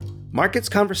Markets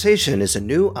Conversation is a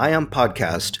new ION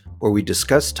podcast where we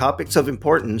discuss topics of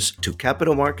importance to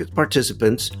capital markets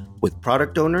participants with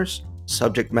product owners,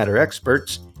 subject matter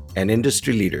experts, and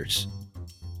industry leaders.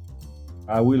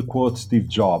 I will quote Steve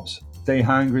Jobs. Stay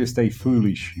hungry, stay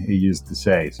foolish, he used to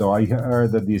say. So I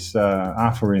heard this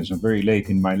aphorism very late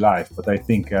in my life, but I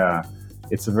think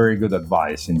it's a very good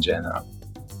advice in general.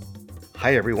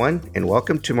 Hi, everyone, and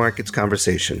welcome to Markets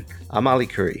Conversation. I'm Ali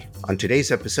Curry. On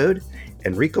today's episode,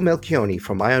 Enrico Melchioni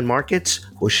from ION Markets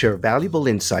will share valuable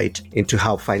insight into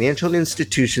how financial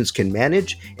institutions can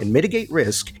manage and mitigate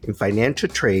risk in financial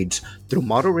trades through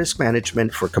model risk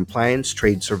management for compliance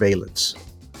trade surveillance.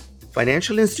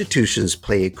 Financial institutions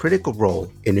play a critical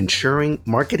role in ensuring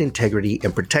market integrity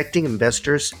and protecting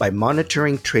investors by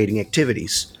monitoring trading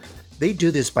activities. They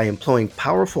do this by employing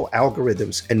powerful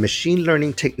algorithms and machine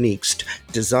learning techniques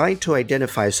designed to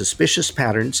identify suspicious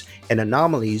patterns and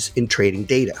anomalies in trading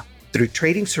data. Through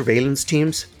trading surveillance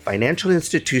teams, financial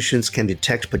institutions can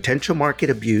detect potential market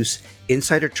abuse,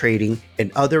 insider trading,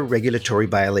 and other regulatory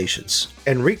violations.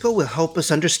 Enrico will help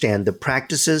us understand the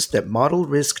practices that model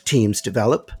risk teams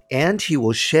develop, and he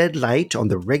will shed light on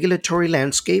the regulatory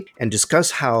landscape and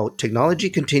discuss how technology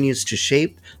continues to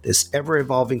shape this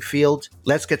ever-evolving field.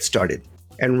 Let's get started.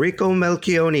 Enrico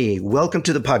Melchioni, welcome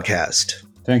to the podcast.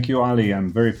 Thank you, Ali.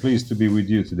 I'm very pleased to be with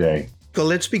you today. So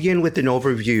let's begin with an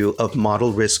overview of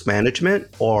model risk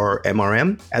management, or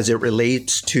MRM, as it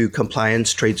relates to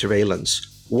compliance trade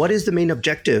surveillance. What is the main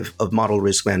objective of model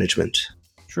risk management?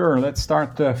 Sure, let's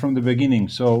start from the beginning.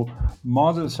 So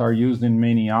models are used in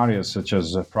many areas such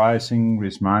as pricing,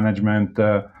 risk management,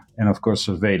 and of course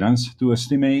surveillance to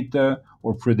estimate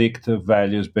or predict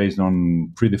values based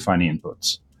on predefined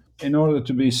inputs. In order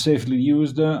to be safely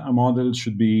used, a model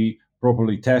should be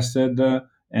properly tested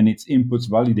and its inputs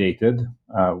validated.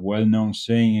 Well-known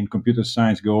saying in computer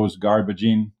science goes garbage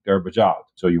in, garbage out.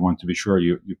 So you want to be sure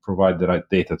you provide the right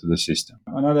data to the system.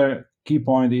 Another key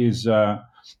point is that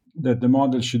the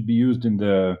model should be used in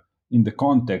the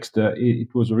context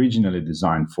it was originally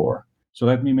designed for. So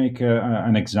let me make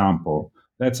an example.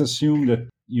 Let's assume that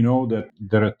you know that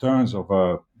the returns of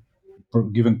a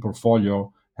given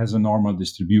portfolio has a normal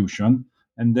distribution.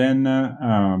 And then,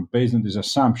 based on this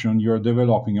assumption, you're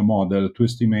developing a model to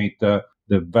estimate the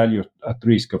value at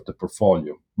risk of the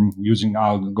portfolio using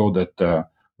algo that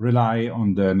rely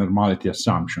on the normality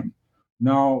assumption.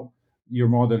 Now, your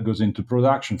model goes into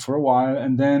production for a while,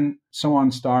 and then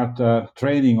someone start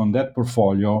trading on that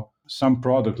portfolio some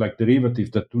product like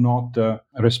derivative that do not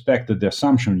respect the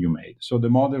assumption you made. So the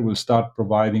model will start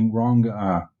providing wrong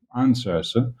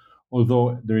answers,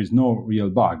 although there is no real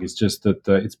bug. It's just that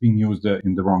it's being used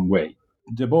in the wrong way.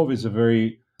 The above is a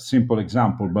very simple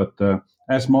example, but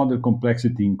as model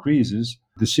complexity increases,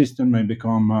 the system may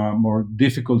become more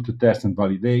difficult to test and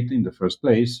validate in the first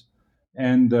place,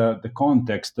 and the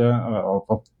context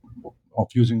of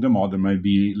using the model might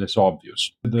be less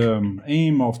obvious. The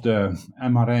aim of the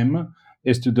MRM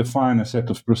is to define a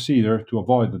set of procedure to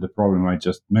avoid the problem I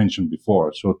just mentioned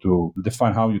before. So to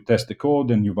define how you test the code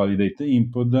and you validate the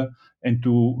input, and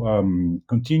to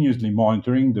continuously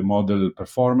monitoring the model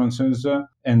performances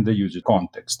and the user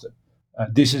context.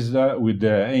 This is with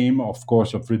the aim, of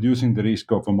course, of reducing the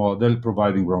risk of a model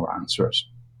providing wrong answers.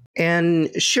 And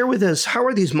share with us, how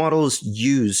are these models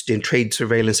used in trade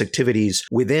surveillance activities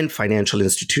within financial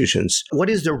institutions? What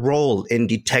is their role in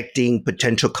detecting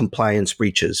potential compliance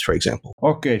breaches, for example?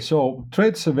 Okay, so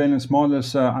trade surveillance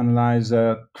models analyze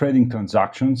trading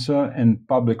transactions and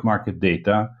public market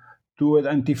data to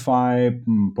identify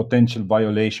potential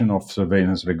violation of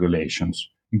surveillance regulations,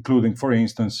 including, for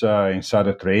instance,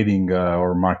 insider trading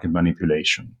or market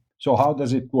manipulation. So how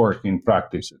does it work in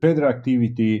practice? Trader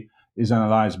activity is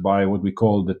analyzed by what we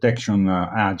call detection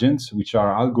agents, which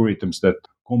are algorithms that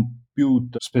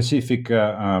compute specific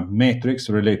metrics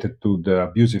related to the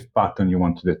abusive pattern you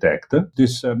want to detect.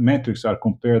 These metrics are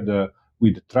compared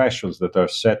with thresholds that are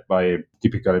set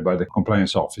typically by the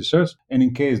compliance officers. And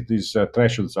in case these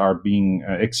thresholds are being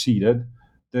exceeded,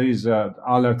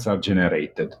 alerts are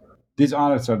generated. These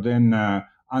alerts are then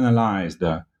analyzed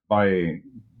by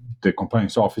the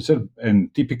compliance officer,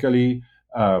 and typically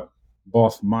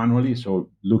both manually, so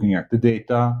looking at the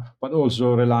data, but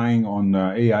also relying on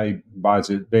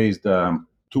AI-based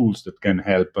tools that can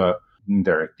help in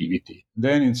their activity.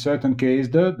 Then, in certain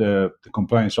cases, the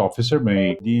compliance officer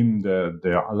may deem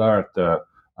the alert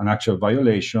an actual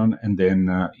violation and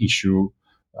then issue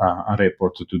a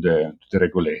report to the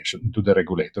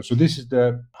regulator. So this is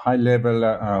the high-level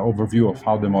overview of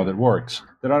how the model works.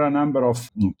 There are a number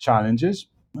of challenges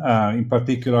in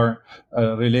particular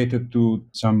related to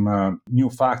some new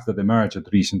facts that emerged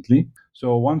recently.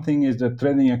 So one thing is that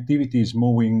trading activity is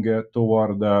moving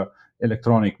toward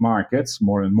electronic markets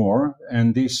more and more,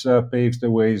 and this paves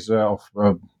the ways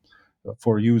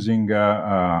for using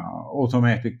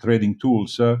automatic trading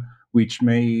tools, which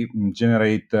may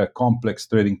generate complex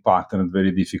trading patterns very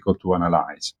difficult to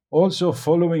analyze. Also,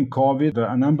 following COVID,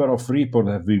 a number of reports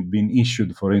have been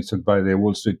issued, for instance, by the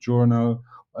Wall Street Journal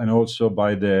and also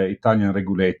by the Italian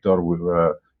regulator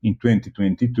in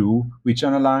 2022, which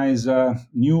analyze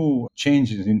new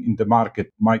changes in the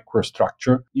market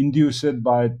microstructure induced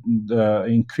by the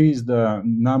increased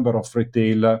number of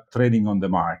retail trading on the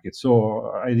market.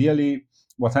 So ideally,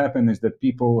 what happened is that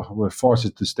people were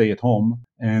forced to stay at home,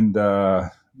 and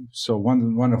so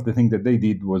one of the things that they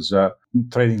did was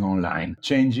trading online,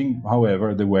 changing,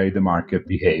 however, the way the market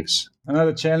behaves.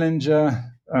 Another challenge,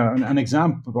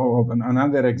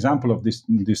 another example of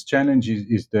this challenge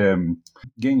is the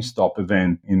GameStop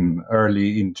event in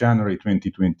January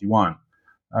 2021.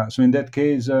 So in that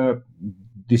case,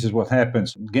 this is what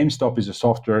happens. GameStop is a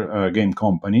software game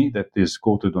company that is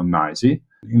quoted on NYSE.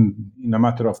 In a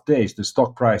matter of days, the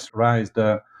stock price raised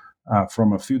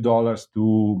from a few dollars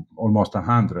to almost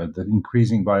 100,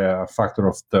 increasing by a factor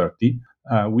of 30.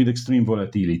 With extreme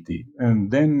volatility. And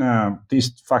then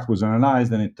this fact was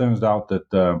analyzed, and it turns out that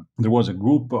there was a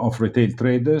group of retail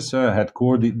traders that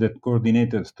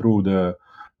coordinated through the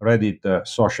Reddit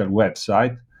social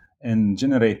website and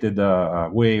generated a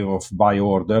wave of buy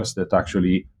orders that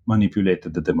actually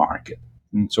manipulated the market.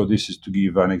 And so this is to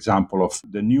give an example of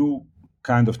the new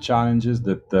kind of challenges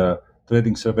that the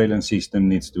trading surveillance system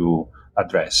needs to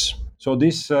address. So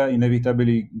this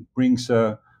inevitably brings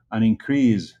an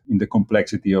increase in the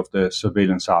complexity of the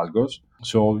surveillance algos.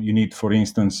 So you need, for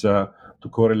instance, to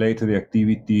correlate the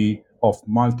activity of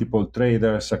multiple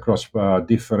traders across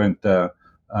different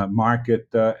market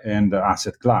and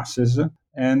asset classes.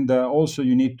 And also,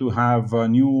 you need to have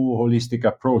new holistic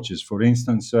approaches. For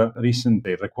instance,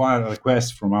 recently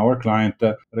requests from our client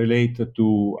related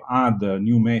to add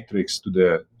new metrics to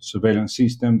the surveillance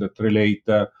system that relate,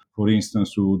 for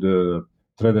instance, to the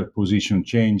trader position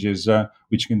changes,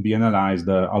 which can be analyzed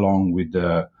along with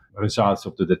the results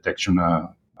of the detection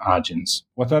agents.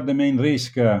 What are the main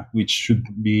risks which should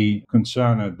be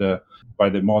concerned by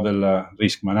the model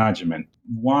risk management?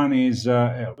 One is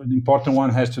the important one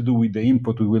has to do with the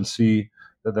input. We will see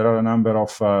that there are a number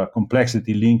of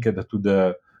complexity linked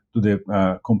to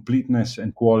the completeness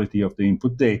and quality of the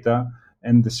input data.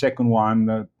 And the second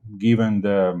one, given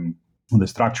the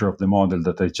structure of the model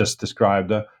that I just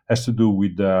described, has to do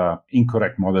with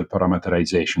incorrect model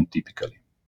parameterization typically.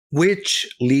 Which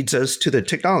leads us to the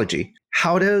technology.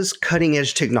 How does cutting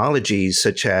edge technologies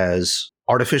such as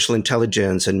artificial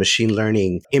intelligence and machine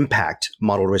learning impact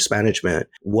model risk management?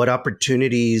 What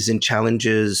opportunities and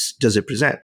challenges does it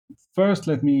present? First,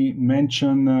 let me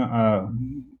mention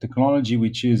technology,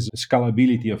 which is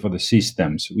scalability of the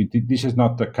systems. This is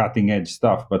not the cutting edge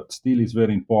stuff, but still is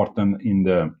very important in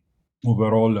the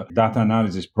overall data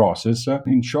analysis process.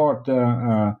 In short,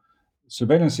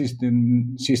 surveillance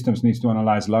systems needs to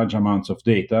analyze large amounts of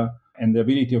data, and the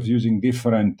ability of using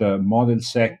different model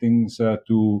settings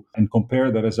and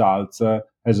compare the results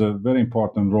has a very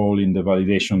important role in the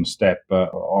validation step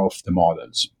of the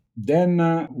models.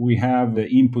 Then we have the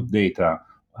input data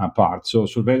part. So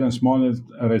surveillance model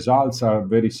results are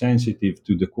very sensitive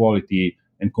to the quality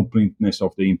and completeness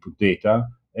of the input data.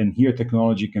 And here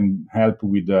technology can help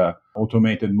with the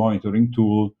automated monitoring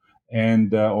tool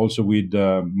and also with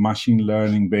machine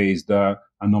learning based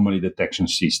anomaly detection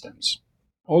systems.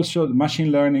 Also,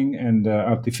 machine learning and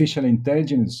artificial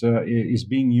intelligence is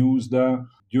being used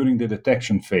during the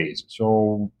detection phase.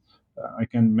 So I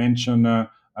can mention a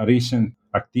recent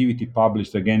activity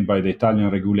published again by the Italian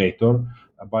regulator,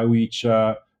 by which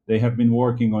they have been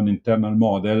working on internal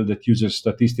model that uses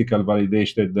statistical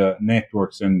validated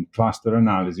networks and cluster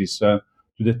analysis to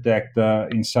detect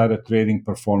insider trading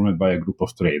performed by a group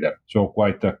of traders. So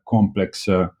quite a complex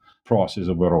process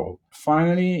overall.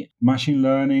 Finally, machine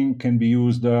learning can be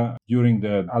used during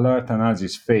the alert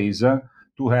analysis phase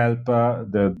to help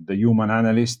the human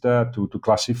analyst to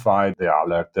classify the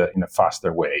alert in a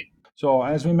faster way. So,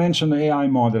 as we mentioned, the AI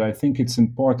model, I think it's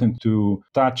important to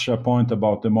touch a point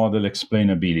about the model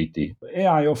explainability.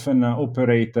 AI often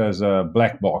operates as a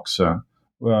black box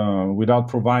without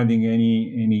providing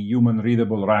any human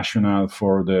readable rationale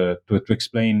to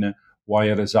explain why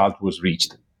a result was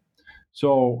reached.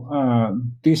 So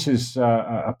this is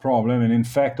a problem, and in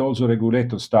fact, also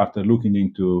regulators started looking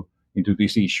into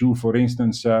this issue. For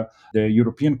instance, the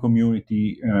European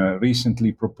Community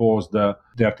recently proposed the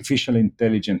Artificial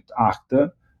Intelligence Act,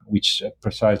 which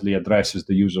precisely addresses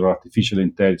the use of artificial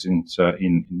intelligence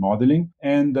in modeling.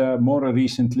 And more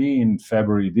recently, in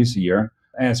February this year,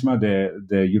 ESMA,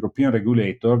 the European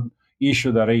regulator,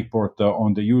 issued a report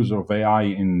on the use of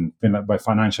AI by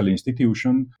financial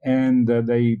institutions, and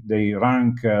they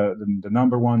rank the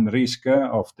number one risk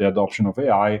of the adoption of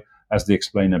AI as the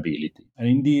explainability. And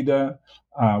indeed,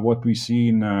 what we see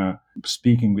in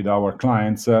speaking with our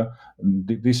clients,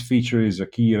 this feature is a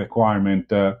key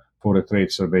requirement for a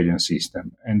trade surveillance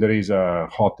system. And there is a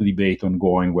hot debate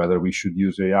ongoing whether we should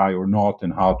use AI or not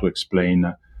and how to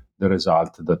explain the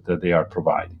result that they are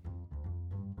providing.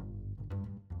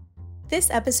 This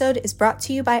episode is brought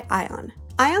to you by ION.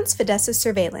 ION's Fidessa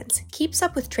Surveillance keeps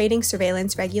up with trading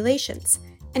surveillance regulations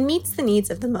and meets the needs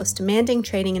of the most demanding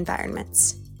trading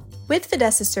environments. With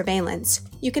Fidessa Surveillance,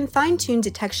 you can fine-tune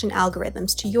detection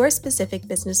algorithms to your specific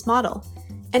business model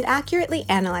and accurately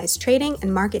analyze trading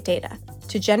and market data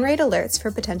to generate alerts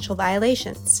for potential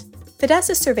violations.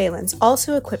 Fidessa Surveillance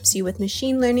also equips you with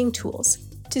machine learning tools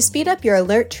to speed up your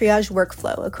alert triage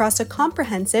workflow across a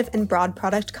comprehensive and broad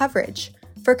product coverage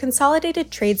for consolidated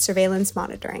trade surveillance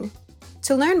monitoring.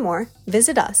 To learn more,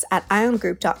 visit us at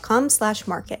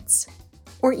iongroup.com/markets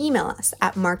or email us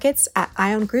at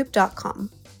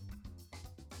markets@iongroup.com.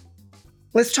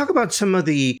 Let's talk about some of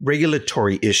the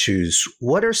regulatory issues.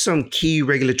 What are some key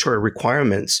regulatory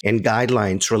requirements and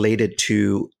guidelines related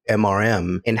to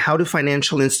MRM, and how do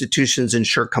financial institutions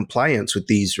ensure compliance with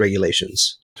these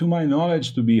regulations? To my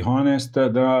knowledge, to be honest,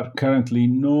 there are currently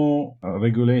no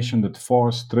regulation that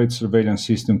force trade surveillance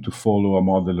system to follow a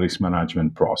model risk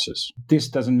management process. This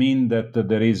doesn't mean that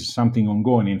there is something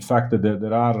ongoing. In fact,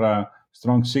 there are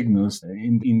strong signals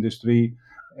in the industry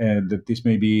that this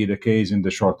may be the case in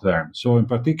the short term. So in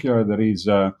particular, there is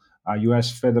a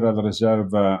US Federal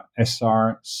Reserve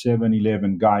SR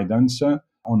 711 guidance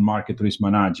on market risk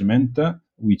management,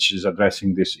 which is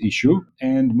addressing this issue.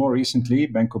 And more recently,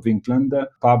 Bank of England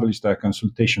published a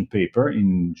consultation paper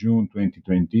in June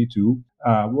 2022,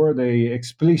 where they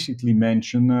explicitly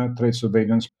mention trade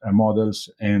surveillance models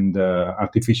and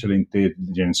artificial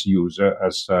intelligence use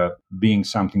as being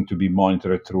something to be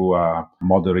monitored through a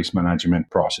model risk management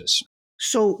process.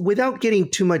 So, without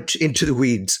getting too much into the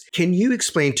weeds, can you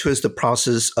explain to us the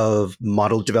process of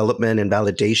model development and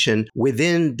validation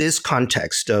within this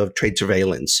context of trade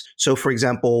surveillance? So, for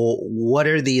example, what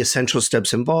are the essential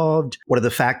steps involved? What are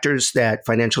the factors that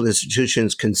financial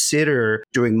institutions consider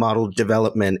during model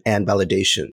development and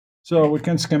validation? So we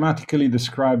can schematically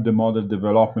describe the model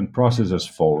development process as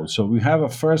follows. So we have a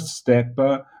first step,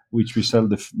 which we shall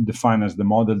define as the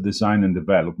model design and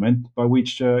development, by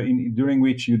which during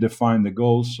which you define the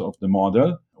goals of the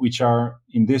model, which are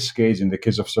in this case, in the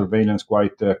case of surveillance,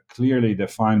 quite clearly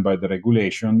defined by the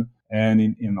regulation.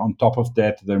 And on top of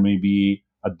that, there may be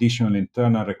additional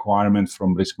internal requirements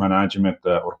from risk management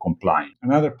or compliance.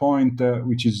 Another point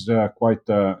which is quite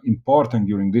important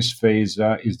during this phase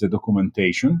is the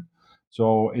documentation.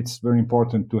 So it's very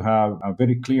important to have a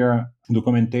very clear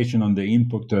documentation on the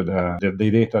input, the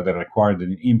data that are required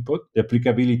in input, the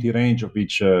applicability range of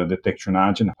each detection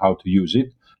agent, how to use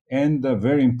it, and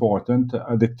very important,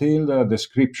 a detailed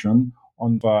description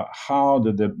on how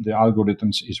the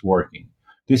algorithms is working.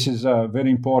 This is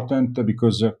very important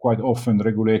because quite often the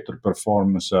regulator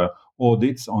performs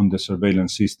audits on the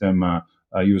surveillance system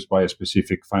used by a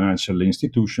specific financial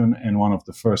institution, and one of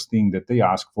the first things that they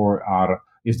ask for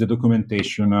is the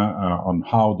documentation on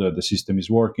how the system is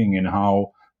working and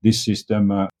how this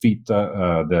system fit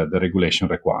the regulation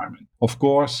requirement. Of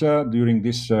course, during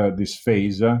this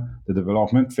phase, the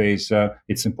development phase,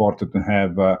 it's important to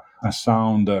have a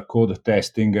sound code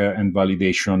testing and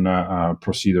validation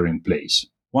procedure in place.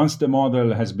 Once the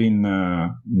model has been,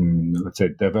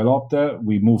 developed,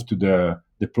 we move to the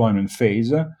deployment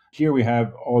phase. Here we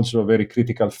have also a very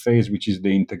critical phase, which is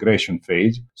the integration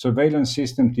phase. Surveillance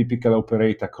systems typically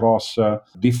operate across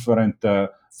different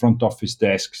front office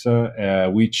desks,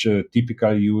 which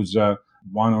typically use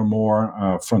one or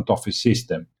more front office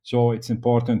system. So it's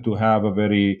important to have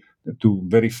to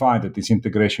verify that this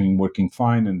integration is working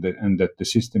fine and that the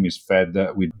system is fed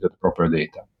with the proper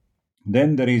data.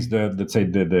 Then there is the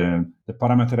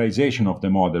parameterization of the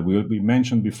model. We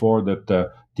mentioned before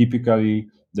that typically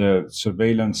the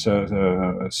surveillance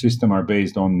system are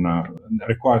based on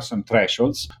require some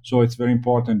thresholds. So it's very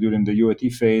important during the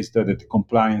UAT phase that the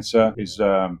compliance is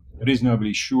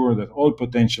reasonably sure that all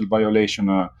potential violation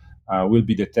will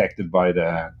be detected by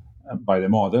the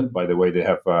model, by the way they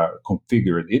have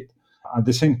configured it. At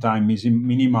the same time, is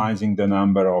minimizing the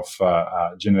number of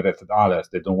generated alerts.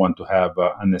 They don't want to have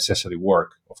unnecessary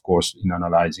work, of course, in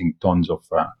analyzing tons of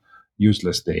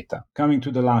useless data. Coming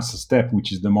to the last step,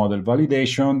 which is the model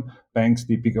validation,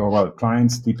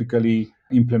 clients typically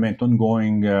implement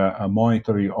ongoing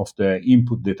monitoring of the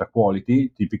input data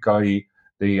quality. Typically,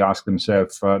 they ask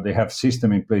themselves, they have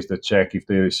system in place that check if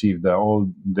they received all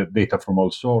the data from all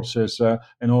sources,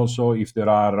 and also if there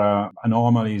are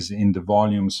anomalies in the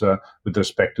volumes with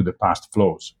respect to the past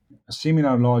flows. A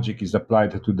similar logic is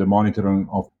applied to the monitoring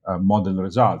of model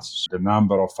results. The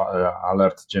number of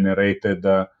alerts generated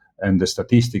and the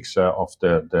statistics of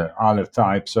the alert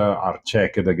types are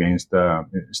checked against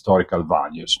historical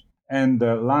values. And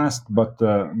last but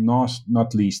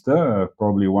not least,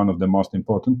 probably one of the most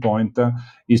important points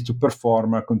is to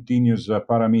perform a continuous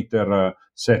parameter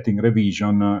setting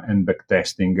revision and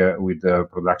backtesting with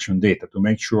production data to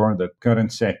make sure that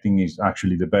current setting is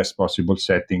actually the best possible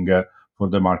setting for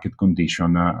the market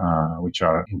condition which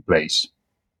are in place.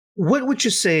 What would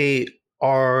you say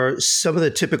are some of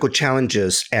the typical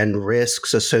challenges and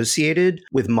risks associated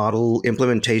with model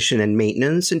implementation and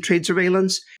maintenance in trade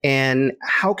surveillance? And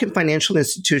how can financial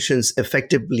institutions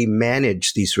effectively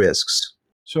manage these risks?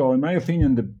 So, in my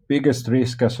opinion, the biggest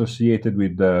risk associated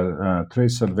with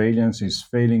trade surveillance is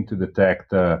failing to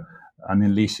detect an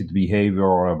illicit behavior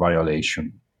or a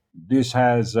violation. This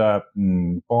has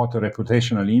both a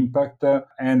reputational impact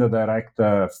and a direct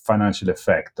financial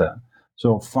effect.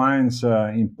 So fines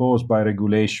imposed by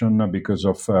regulation because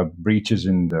of breaches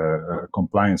in the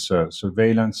compliance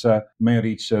surveillance may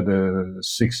reach the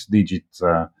six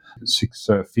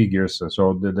figures.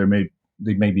 So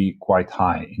they may be quite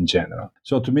high in general.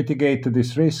 So to mitigate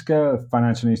this risk,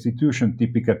 financial institutions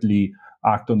typically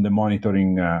act on the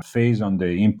monitoring phase on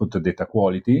the input data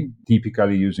quality,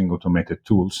 typically using automated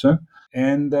tools.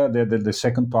 And the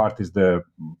second part is the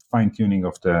fine-tuning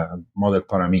of the model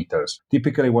parameters.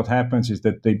 Typically what happens is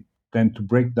that they tend to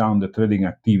break down the trading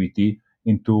activity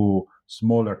into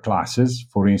smaller classes.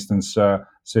 For instance,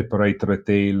 separate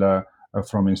retail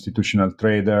from institutional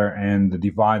trader and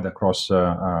divide across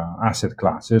asset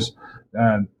classes.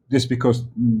 This because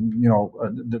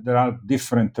there are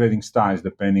different trading styles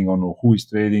depending on who is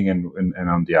trading and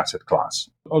on the asset class.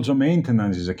 Also,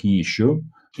 maintenance is a key issue.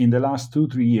 In the last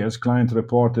 2-3 years, clients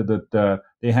reported that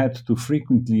they had to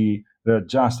frequently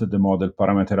adjust the model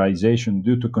parameterization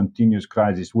due to continuous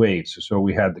crisis waves. So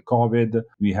we had the COVID,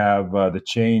 we have the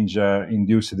change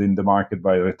induced in the market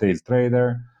by a retail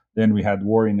trader, then we had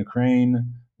war in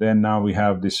Ukraine, then now we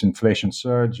have this inflation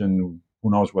surge, and who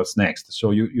knows what's next.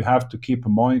 So you have to keep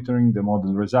monitoring the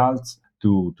model results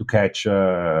to catch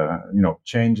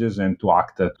changes and to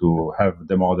act to have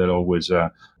the model always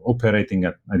operating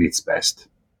at its best.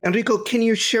 Enrico, can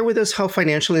you share with us how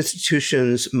financial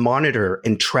institutions monitor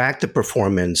and track the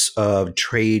performance of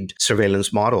trade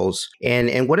surveillance models?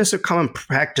 And what are some common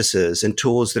practices and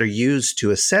tools that are used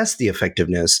to assess the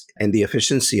effectiveness and the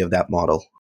efficiency of that model?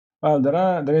 Well,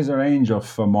 there is a range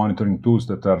of monitoring tools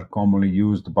that are commonly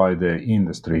used by the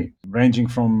industry, ranging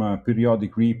from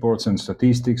periodic reports and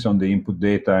statistics on the input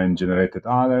data and generated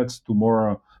alerts to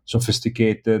more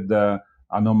sophisticated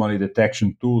anomaly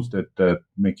detection tools that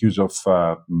make use of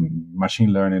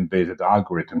machine learning-based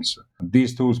algorithms.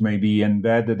 These tools may be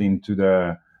embedded into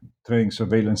the trading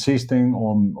surveillance system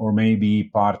or may be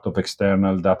part of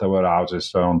external data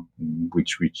warehouses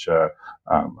which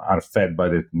are fed by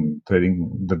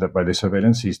by the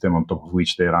surveillance system, on top of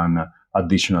which they run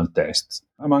additional tests.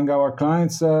 Among our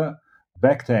clients,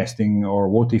 backtesting or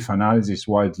what-if analysis is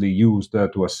widely used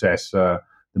to assess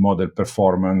the model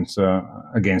performance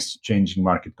against changing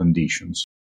market conditions.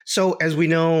 So, as we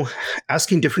know,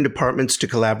 asking different departments to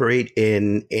collaborate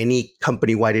in any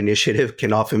company-wide initiative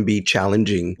can often be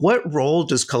challenging. What role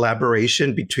does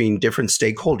collaboration between different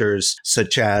stakeholders,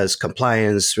 such as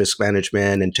compliance, risk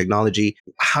management, and technology,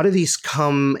 how do these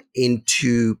come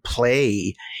into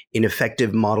play in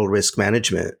effective model risk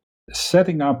management?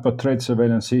 Setting up a trade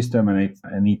surveillance system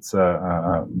and its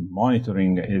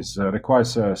monitoring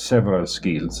requires several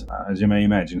skills, as you may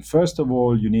imagine. First of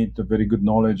all, you need a very good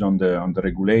knowledge on the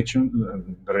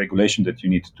regulation that you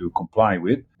need to comply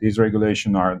with. These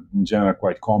regulations are in general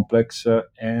quite complex,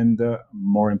 and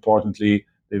more importantly,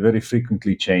 they very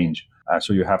frequently change.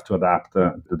 So you have to adapt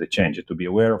to the change, to be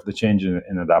aware of the change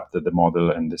and adapt the model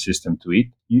and the system to it.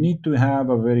 You need to have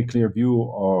a very clear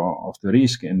view of the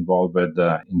risk involved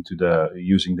into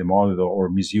using the model or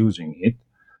misusing it.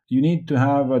 You need to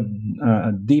have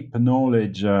a deep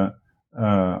knowledge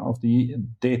of the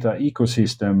data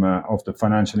ecosystem of the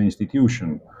financial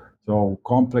institution. So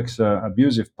complex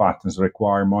abusive patterns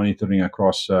require monitoring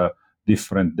across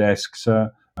different desks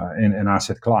and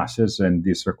asset classes, and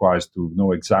this requires to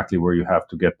know exactly where you have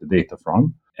to get the data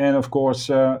from. And of course,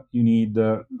 you need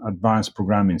advanced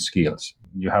programming skills.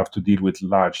 You have to deal with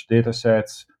large data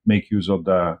sets, make use of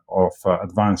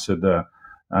advanced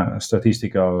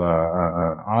statistical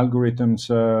algorithms,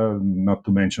 not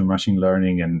to mention machine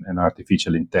learning and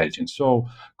artificial intelligence. So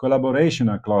collaboration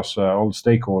across all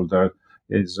stakeholders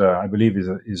I believe,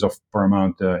 is of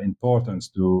paramount importance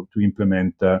to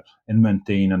implement and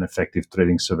maintain an effective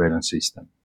trading surveillance system.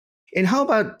 And how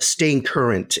about staying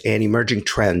current and emerging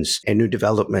trends and new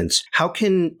developments? How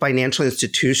can financial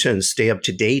institutions stay up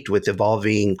to date with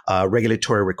evolving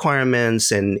regulatory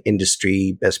requirements and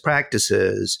industry best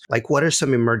practices? Like, what are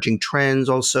some emerging trends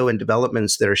also and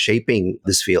developments that are shaping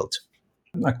this field?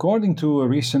 According to a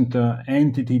recent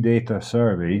entity data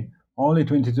survey, only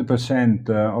 22%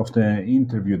 of the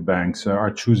interviewed banks are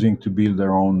choosing to build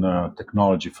their own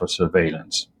technology for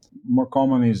surveillance. More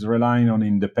common is relying on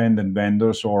independent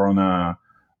vendors or on a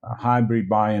hybrid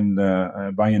buy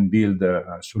and build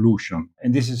solution.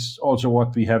 And this is also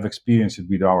what we have experienced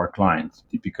with our clients.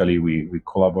 Typically, we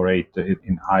collaborate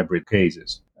in hybrid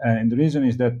cases. And the reason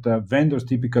is that vendors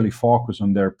typically focus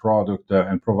on their product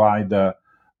and provide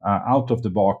out of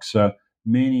the box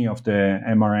many of the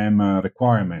MRM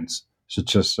requirements,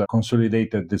 such as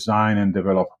consolidated design and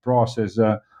develop process,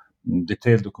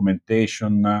 detailed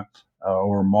documentation,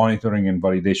 or monitoring and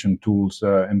validation tools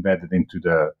embedded into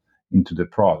the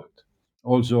product.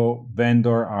 Also,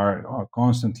 vendors are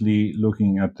constantly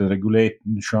looking at the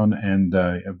regulation and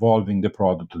evolving the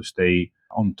product to stay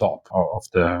on top of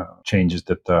the changes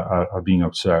that are being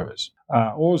observed.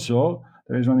 Also,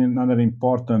 there is another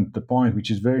important point which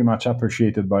is very much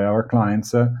appreciated by our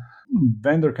clients.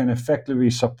 Vendor can effectively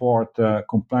support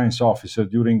compliance officer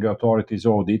during authorities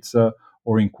audits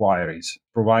or inquiries,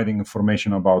 providing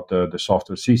information about the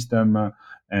software system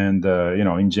and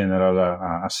in general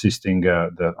assisting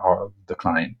the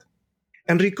client.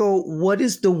 Enrico, what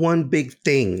is the one big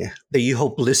thing that you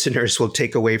hope listeners will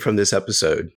take away from this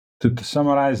episode? To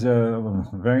summarize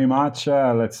very much,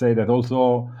 let's say that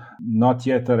although not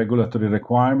yet a regulatory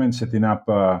requirement, setting up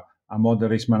a model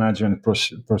risk management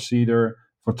procedure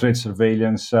for trade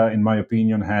surveillance, in my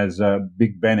opinion, has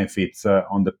big benefits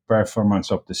on the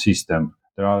performance of the system.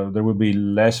 There will be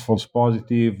less false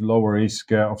positive, lower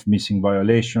risk of missing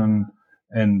violation,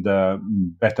 and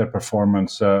better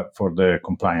performance for the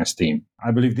compliance team. I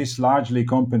believe this largely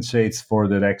compensates for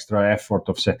the extra effort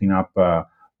of setting up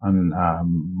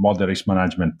model risk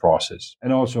management process.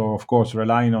 And also, of course,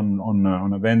 relying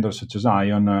on a vendor such as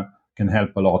ION can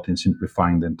help a lot in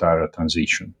simplifying the entire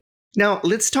transition. Now,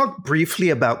 let's talk briefly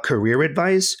about career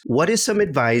advice. What is some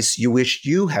advice you wish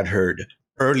you had heard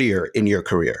earlier in your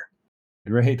career?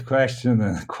 Great question,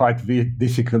 and quite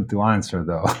difficult to answer,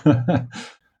 though.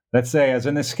 Let's say, as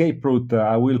an escape route,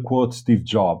 I will quote Steve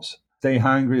Jobs. Stay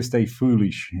hungry, stay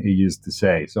foolish, he used to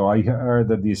say. So I heard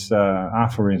that this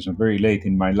aphorism very late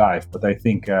in my life, but I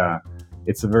think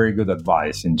it's a very good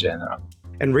advice in general.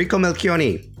 Enrico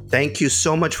Melchioni, thank you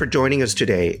so much for joining us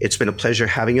today. It's been a pleasure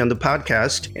having you on the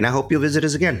podcast, and I hope you'll visit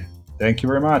us again. Thank you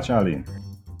very much, Ali.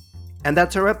 And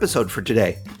that's our episode for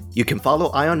today. You can follow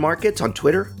ION Markets on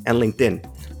Twitter and LinkedIn.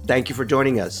 Thank you for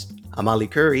joining us. I'm Ali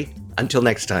Curry. Until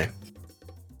next time.